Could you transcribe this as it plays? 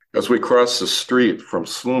As we cross the street from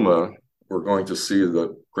Sluma, we're going to see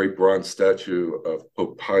the great bronze statue of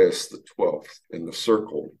Pope Pius XII in the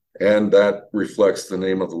Circle. And that reflects the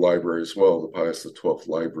name of the library as well, the Pius XII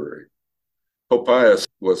Library. Pope Pius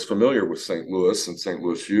was familiar with St. Louis and St.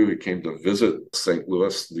 Louis U. He came to visit St.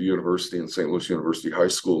 Louis, the university, and St. Louis University High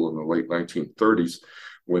School in the late 1930s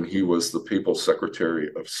when he was the papal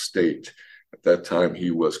secretary of state. At that time,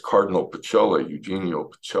 he was Cardinal Pacelli,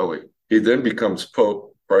 Eugenio Pacelli. He then becomes Pope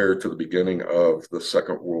prior to the beginning of the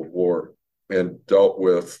Second World War and dealt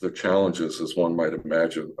with the challenges, as one might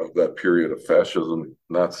imagine, of that period of fascism,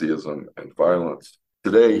 Nazism, and violence.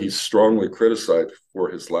 Today, he's strongly criticized for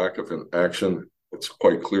his lack of action. It's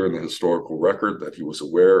quite clear in the historical record that he was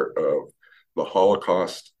aware of the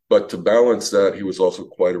Holocaust. But to balance that, he was also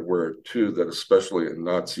quite aware, too, that especially in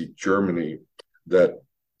Nazi Germany, that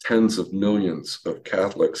tens of millions of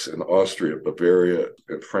Catholics in Austria, Bavaria,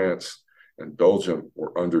 and France, and Belgium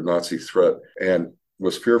were under Nazi threat, and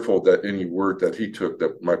was fearful that any word that he took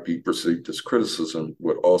that might be perceived as criticism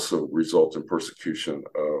would also result in persecution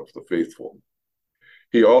of the faithful.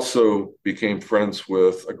 He also became friends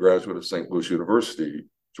with a graduate of St. Louis University,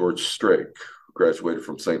 George Strake, who graduated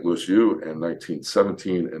from St. Louis U in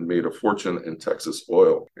 1917 and made a fortune in Texas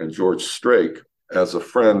oil. And George Strake, as a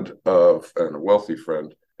friend of, and a wealthy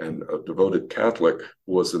friend, and a devoted Catholic,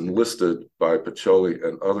 was enlisted by Pacelli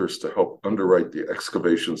and others to help underwrite the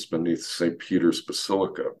excavations beneath St. Peter's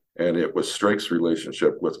Basilica. And it was Strake's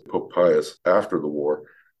relationship with Pope Pius after the war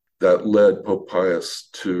that led Pope Pius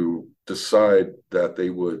to decide that they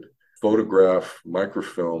would photograph,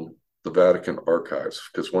 microfilm the Vatican archives,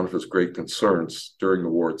 because one of his great concerns during the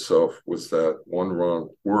war itself was that one wrong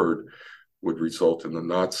word would result in the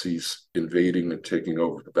Nazis invading and taking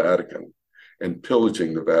over the Vatican and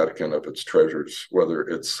pillaging the Vatican of its treasures, whether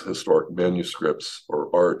it's historic manuscripts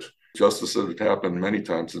or art. Just as it had happened many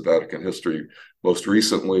times in Vatican history, most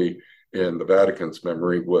recently in the Vatican's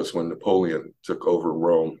memory was when Napoleon took over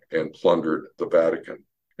Rome and plundered the Vatican.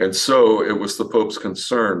 And so it was the Pope's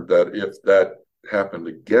concern that if that happened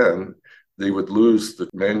again, they would lose the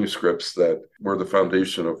manuscripts that were the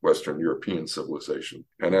foundation of Western European civilization.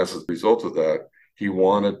 And as a result of that, he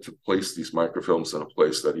wanted to place these microfilms in a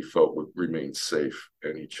place that he felt would remain safe.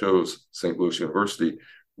 And he chose St. Louis University,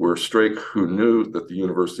 where Strake, who knew that the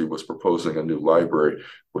university was proposing a new library,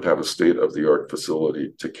 would have a state-of-the-art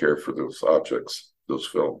facility to care for those objects, those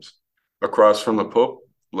films. Across from the Pope,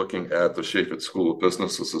 looking at the Shafet School of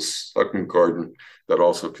Business, is a second garden that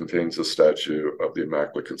also contains a statue of the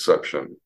Immaculate Conception